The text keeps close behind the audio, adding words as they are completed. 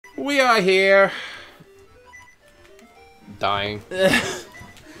We are here. Dying.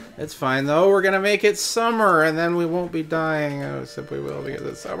 It's fine though. We're gonna make it summer, and then we won't be dying. Oh, except we will because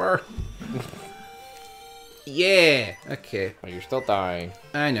it's summer. Yeah. Okay. Well, you're still dying.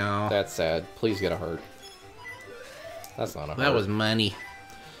 I know. That's sad. Please get a heart. That's not a heart. That was money.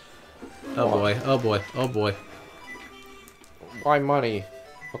 Oh boy. Oh boy. Oh boy. Why money?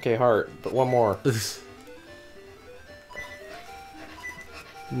 Okay, heart, but one more.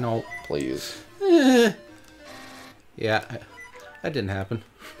 No. Please. Yeah, that didn't happen.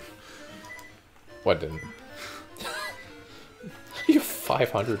 What didn't? You have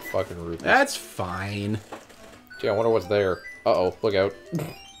 500 fucking rupees. That's fine. Gee, I wonder what's there. Uh-oh, look out.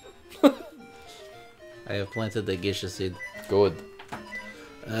 I have planted the geisha seed. Good.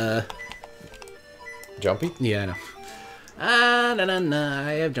 Jumpy? Yeah, I know.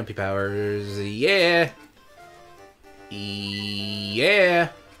 I have jumpy powers. Yeah. Yeah.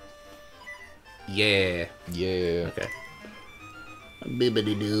 Yeah. Yeah. Okay.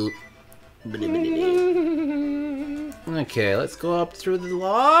 Bibbidi-doo. Bibbidi-doo. Okay, let's go up through the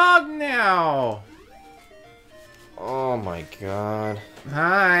log now. Oh my god.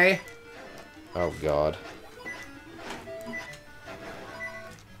 Hi. Oh god.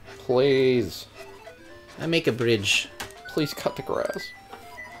 Please. I make a bridge. Please cut the grass.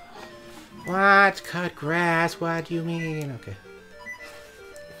 What? Cut grass? What do you mean? Okay.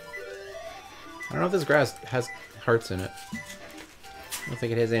 I don't know if this grass has hearts in it. I don't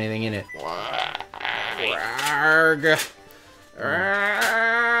think it has anything in it. Arrgh.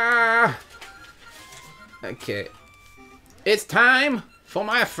 Arrgh. Okay. It's time for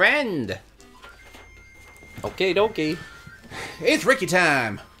my friend. Okay, dokie. It's Ricky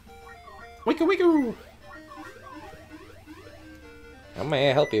time. Wicka wicka. How may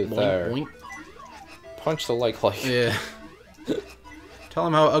I help you there? Boink, Punch the like. Yeah. Tell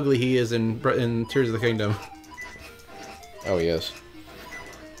him how ugly he is in Tears of the Kingdom. Oh, yes.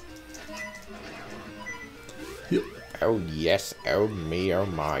 Oh, yes. Oh, me. Oh,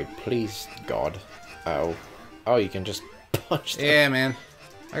 my. Please, God. Oh. Oh, you can just punch them. Yeah, man.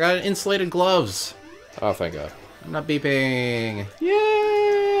 I got insulated gloves. Oh, thank God. I'm not beeping.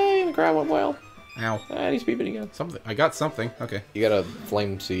 Yay! The crowd went well. Ow. And he's beeping again. Something. I got something. Okay. You got a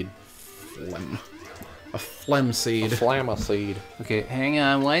flame seed. Phlegm. A phlegm seed. A flamma seed. Okay, hang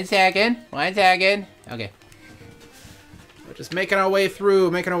on 1 second. 1 second. Okay. We're just making our way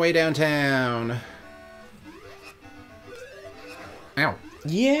through, making our way downtown. Ow.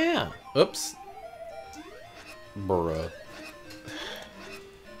 Yeah. Oops. Bruh.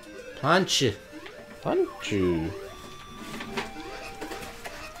 Punch. Punch you.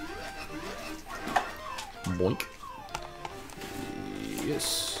 Boink.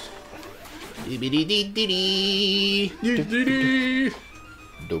 Yes. Dee-dee-dee-dee-dee.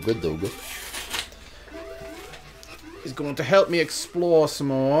 Doga doga. He's going to help me explore some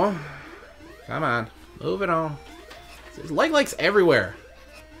more. Come on. Move it on. There's like everywhere.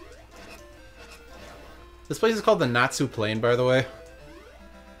 This place is called the Natsu Plain, by the way.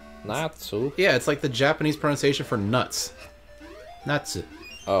 Natsu? Yeah, it's like the Japanese pronunciation for nuts. Natsu.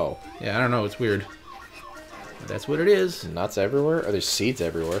 Oh. Yeah, I don't know. It's weird. But that's what it is. Nuts everywhere? Are there seeds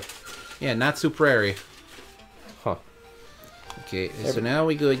everywhere? Yeah, Natsu Prairie. Huh. Okay, so now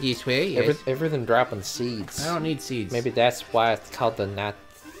we go this way. Yes. Everything dropping seeds. I don't need seeds. Maybe that's why it's called the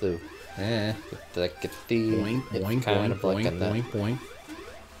Natsu. Boing, Boing, boing, kind boing, of like boing, a boing, boing.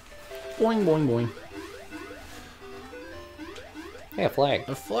 Boing, boing, boing. Hey, a flag.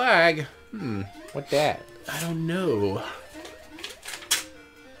 A flag? What's that? I don't know.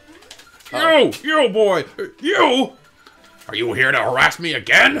 You! You, boy! You! Are you here to harass me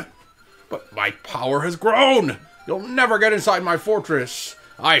again? But my power has grown! You'll never get inside my fortress!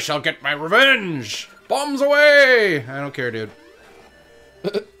 I shall get my revenge! Bombs away! I don't care, dude.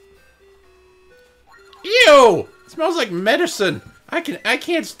 Ew! It smells like medicine. I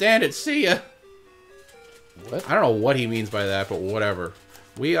can't stand it. See ya. What? I don't know what he means by that, but whatever.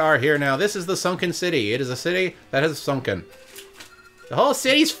 We are here now. This is the sunken city. It is a city that has sunken. The whole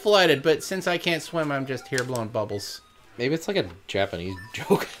city's flooded, but since I can't swim, I'm just here blowing bubbles. Maybe it's like a Japanese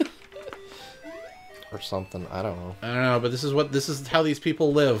joke. Or something. I don't know. I don't know, but this is how these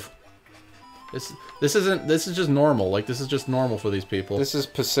people live. This is just normal. Like, this is just normal for these people. This is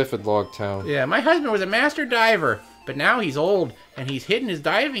Pacific Log Town. Yeah, my husband was a master diver, but now he's old, and he's hidden his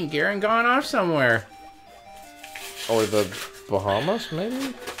diving gear and gone off somewhere. Or the Bahamas,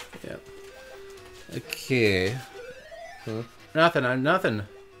 maybe? Yeah. Okay. Huh? Nothing, I'm nothing.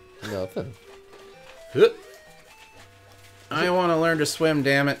 Nothing. I want to learn to swim,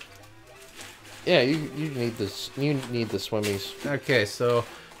 damn it. Yeah, you need this. You need the swimmies. Okay, so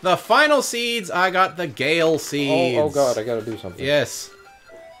The final seeds, I got the Gale seeds. Oh god, I gotta do something. Yes.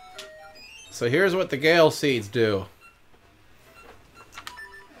 So here's what the Gale seeds do.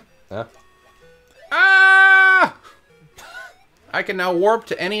 Huh? Ah! I can now warp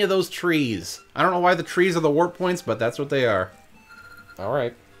to any of those trees. I don't know why the trees are the warp points, but that's what they are.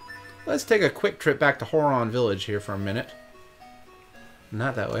 Alright. Let's take a quick trip back to Horon Village here for a minute.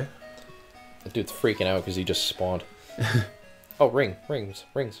 Not that way. That dude's freaking out because he just spawned. Oh, rings.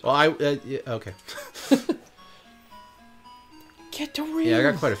 Well, yeah, okay. Get the rings! Yeah, I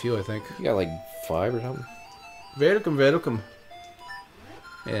got quite a few, I think. You got like 5 or something? Welcome.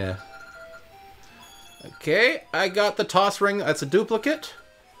 Yeah. Okay, I got the toss ring. That's a duplicate.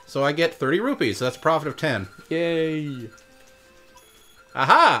 So I get 30 rupees, so that's a profit of 10. Yay!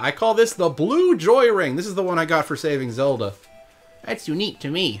 Aha! I call this the Blue Joy Ring. This is the one I got for saving Zelda. That's unique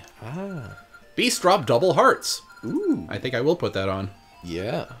to me. Ah. Beast drop double hearts. Ooh. I think I will put that on.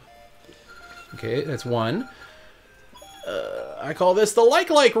 Yeah. Okay, that's one. I call this the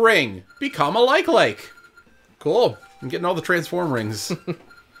Like Ring. Become a Like. Cool. I'm getting all the transform rings.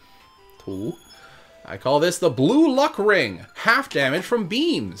 Cool. I call this the Blue Luck Ring. Half damage from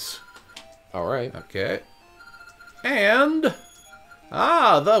beams. Alright. Okay. And...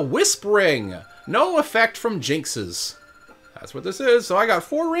 the Wisp Ring. No effect from jinxes. That's what this is. So I got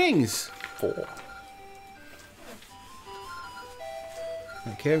 4 rings. 4.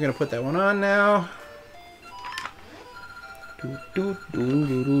 Okay, I'm going to put that one on now. Do.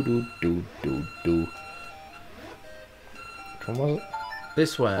 Which one was it?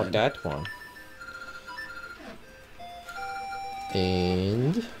 This one. What, that one?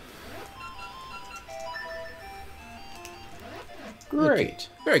 And... Great. Okay.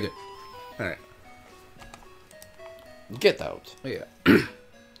 Very good. Alright. Get out. Yeah.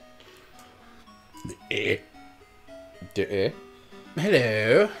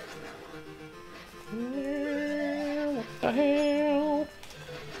 Hello. What the hell?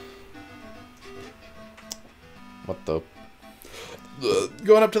 What the...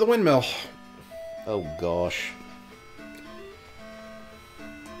 Going up to the windmill. Oh gosh.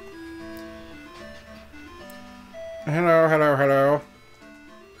 Hello.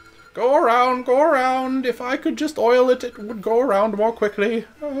 Go around. If I could just oil it, it would go around more quickly.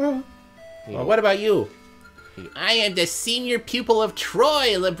 Well, what about you? I am the senior pupil of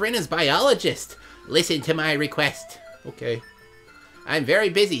Troy, Labrina's biologist. Listen to my request. Okay. I'm very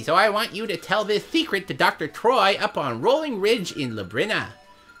busy, so I want you to tell this secret to Dr. Troy up on Rolling Ridge in Labrina.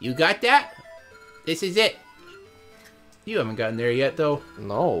 You got that? This is it. You haven't gotten there yet, though.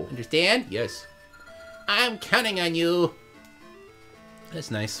 No. Understand? Yes. I'm counting on you.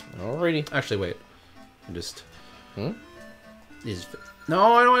 That's nice. Alrighty. Actually, wait. I just... Hmm?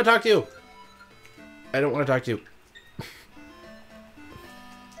 No, I don't want to talk to you. I don't want to talk to you.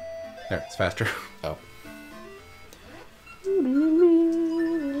 There, it's faster. Oh.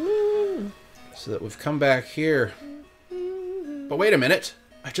 So that we've come back here. But wait a minute.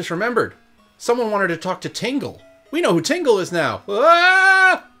 I just remembered. Someone wanted to talk to Tingle. We know who Tingle is now.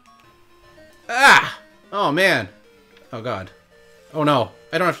 Ah! Ah! Oh, man. Oh, God. Oh, no.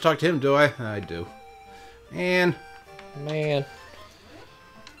 I don't have to talk to him, do I? I do. Man.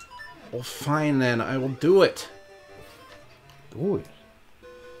 Well, fine then. I will do it. Do it.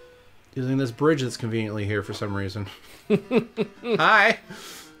 Using this bridge that's conveniently here for some reason. Hi.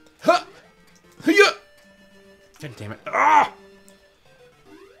 Huh. Yeah. God damn it. Ah!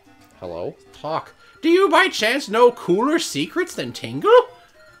 Hello? Talk. Do you by chance know cooler secrets than Tingle?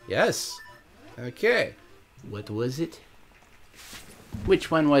 Yes. Okay. What was it? Which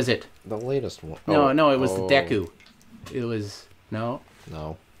one was it? The latest one. No, it was the Deku. It was... No?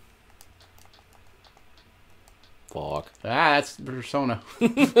 No. Fuck. Ah, that's Persona.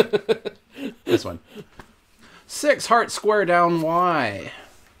 This one. 6 heart square down Y.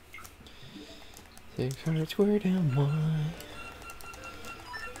 6 heart square down Y.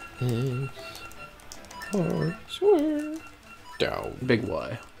 6 heart square down Big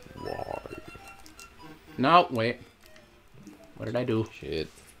Y. Y. No, wait. What did I do? Shit.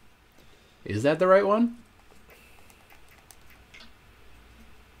 Is that the right one?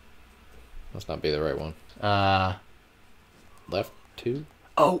 Must not be the right one. Left 2?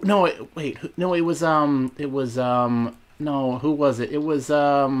 Oh, no, wait. No, it was, no, who was it? It was,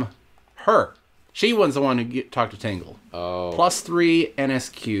 her. She was the one who talked to Tingle. Oh. +3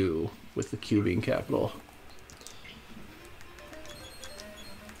 NSQ, with the Q being capital.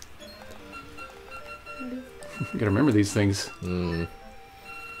 Gotta remember these things. Hmm.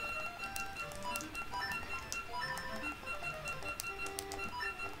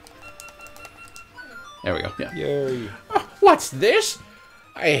 There we go, yeah. Yay. What's this?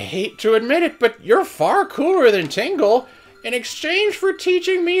 I hate to admit it, but you're far cooler than Tingle. In exchange for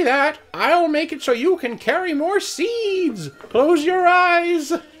teaching me that, I'll make it so you can carry more seeds. Close your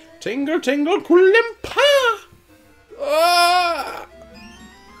eyes. Tingle, tingle, Koolimpa. Ah!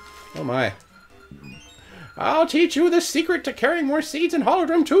 Oh my. I'll teach you the secret to carrying more seeds in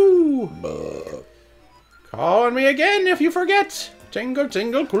Holodrum too. Call on me again if you forget. Tingle,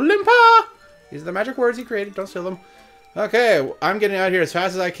 tingle, Koolimpa. These are the magic words he created. Don't steal them. Okay, I'm getting out of here as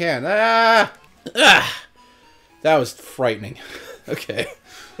fast as I can. Ah! Ah! That was frightening. Okay.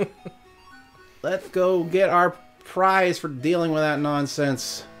 Let's go get our prize for dealing with that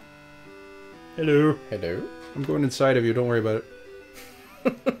nonsense. Hello. Hello. I'm going inside of you. Don't worry about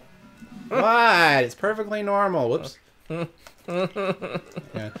it. What? It's perfectly normal. Whoops. Yeah.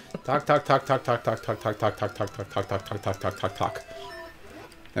 Talk, talk, talk, talk, talk, talk, talk, talk, talk, talk, talk, talk, talk, talk, talk, talk, talk, talk, talk.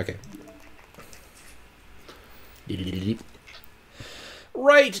 Okay.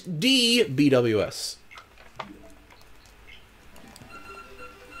 Right, D, BWS.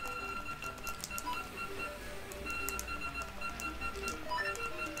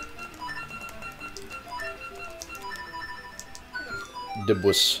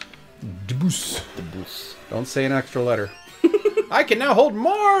 Debus. Debus. Debus. Don't say an extra letter. I can now hold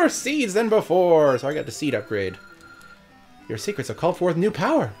more seeds than before, so I got the seed upgrade. Your secrets have called forth new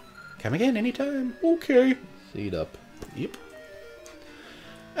power. Come again anytime. Okay. Seed up. Yep.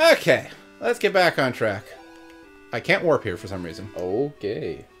 Okay, let's get back on track. I can't warp here for some reason.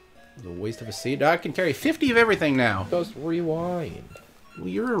 Okay. It's a waste of a seed. I can carry 50 of everything now. Just rewind. Well,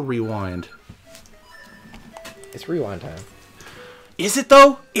 you're a rewind. It's rewind time. Is it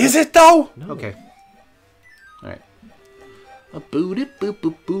though? Is it though? No. Okay. Alright. What's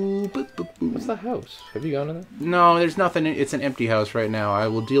the house? Have you gone to that? No, there's nothing. It's an empty house right now. I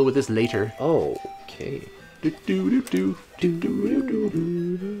will deal with this later. Oh, okay. Yep.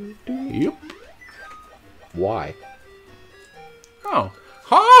 Why? Oh.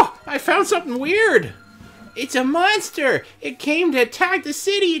 Oh! I found something weird! It's a monster! It came to attack the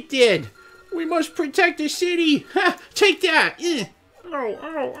city, it did! We must protect the city! Ha! Take that! Ow,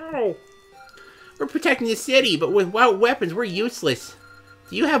 ow, ow! We're protecting the city, but without weapons, we're useless.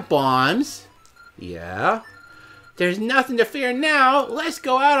 Do you have bombs? Yeah. There's nothing to fear now! Let's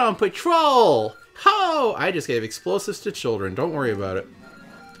go out on patrol! Ho! I just gave explosives to children. Don't worry about it.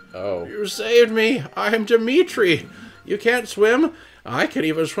 Oh. You saved me! I am Dimitri! You can't swim? I can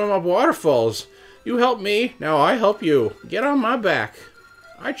even swim up waterfalls. You help me, now I help you. Get on my back.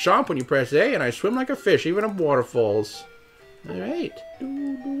 I chomp when you press A, and I swim like a fish, even up waterfalls. Alright.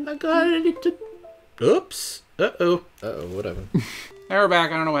 I got it. Oops. Uh-oh. Uh-oh, whatever. Now we're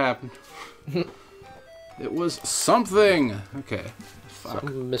back. I don't know what happened. It was something. Okay. Fuck.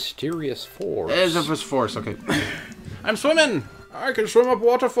 Some mysterious force. As if it's force. Okay. I'm swimming. I can swim up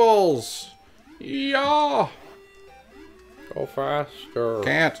waterfalls. Yeah. Go faster.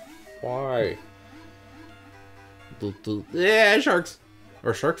 Can't. Why? Yeah, sharks.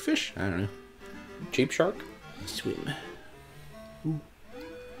 Or sharkfish? I don't know. Cheap shark? Swim.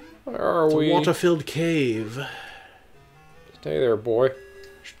 Where are It's we? a water-filled cave. Stay there, boy.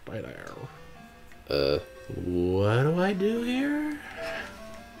 Stay there. What do I do here?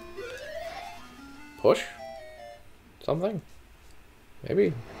 Push? Something?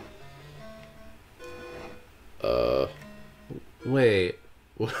 Maybe? Wait.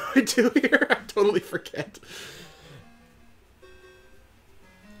 What do I do here? I totally forget.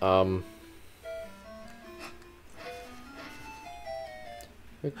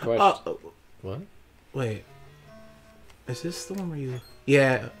 Good question. What? Wait. Is this the one where you...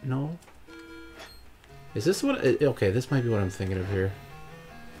 Yeah, no. Is this what... Okay, this might be what I'm thinking of here.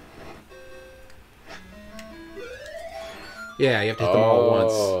 Yeah, you have to hit them all at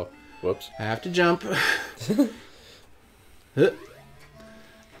once. Whoops. I have to jump.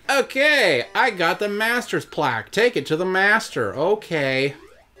 Okay, I got the master's plaque. Take it to the master. Okay.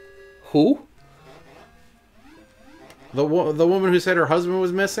 Who? The woman who said her husband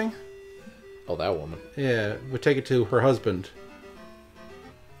was missing? Oh, that woman. Yeah, we'll take it to her husband.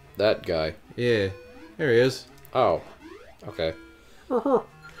 That guy. Yeah, there he is. Oh. Okay.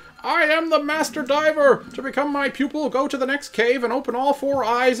 I am the master diver! To become my pupil, go to the next cave and open all 4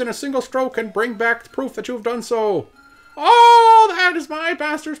 eyes in a single stroke and bring back proof that you've done so. Oh, that is my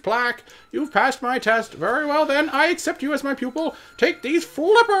master's plaque. You've passed my test. Very well then, I accept you as my pupil. Take these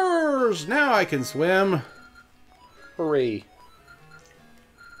flippers! Now I can swim. Hooray.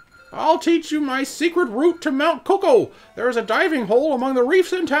 I'll teach you my secret route to Mount Coco. There is a diving hole among the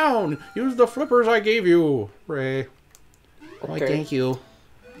reefs in town. Use the flippers I gave you. Hooray. Okay. Oh, thank you.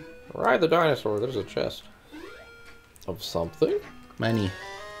 Ride the dinosaur. There's a chest. Of something? Money.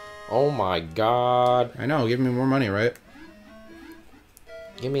 Oh my god. I know, give me more money, right?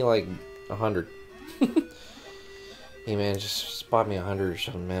 Give me like 100. Hey man, just spot me 100 or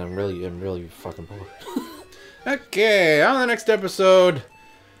something, man. I'm really fucking poor. Okay, on the next episode,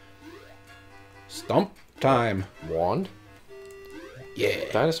 Stump time. Wand?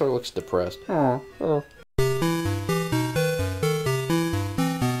 Yeah. Dinosaur looks depressed. Oh. Oh.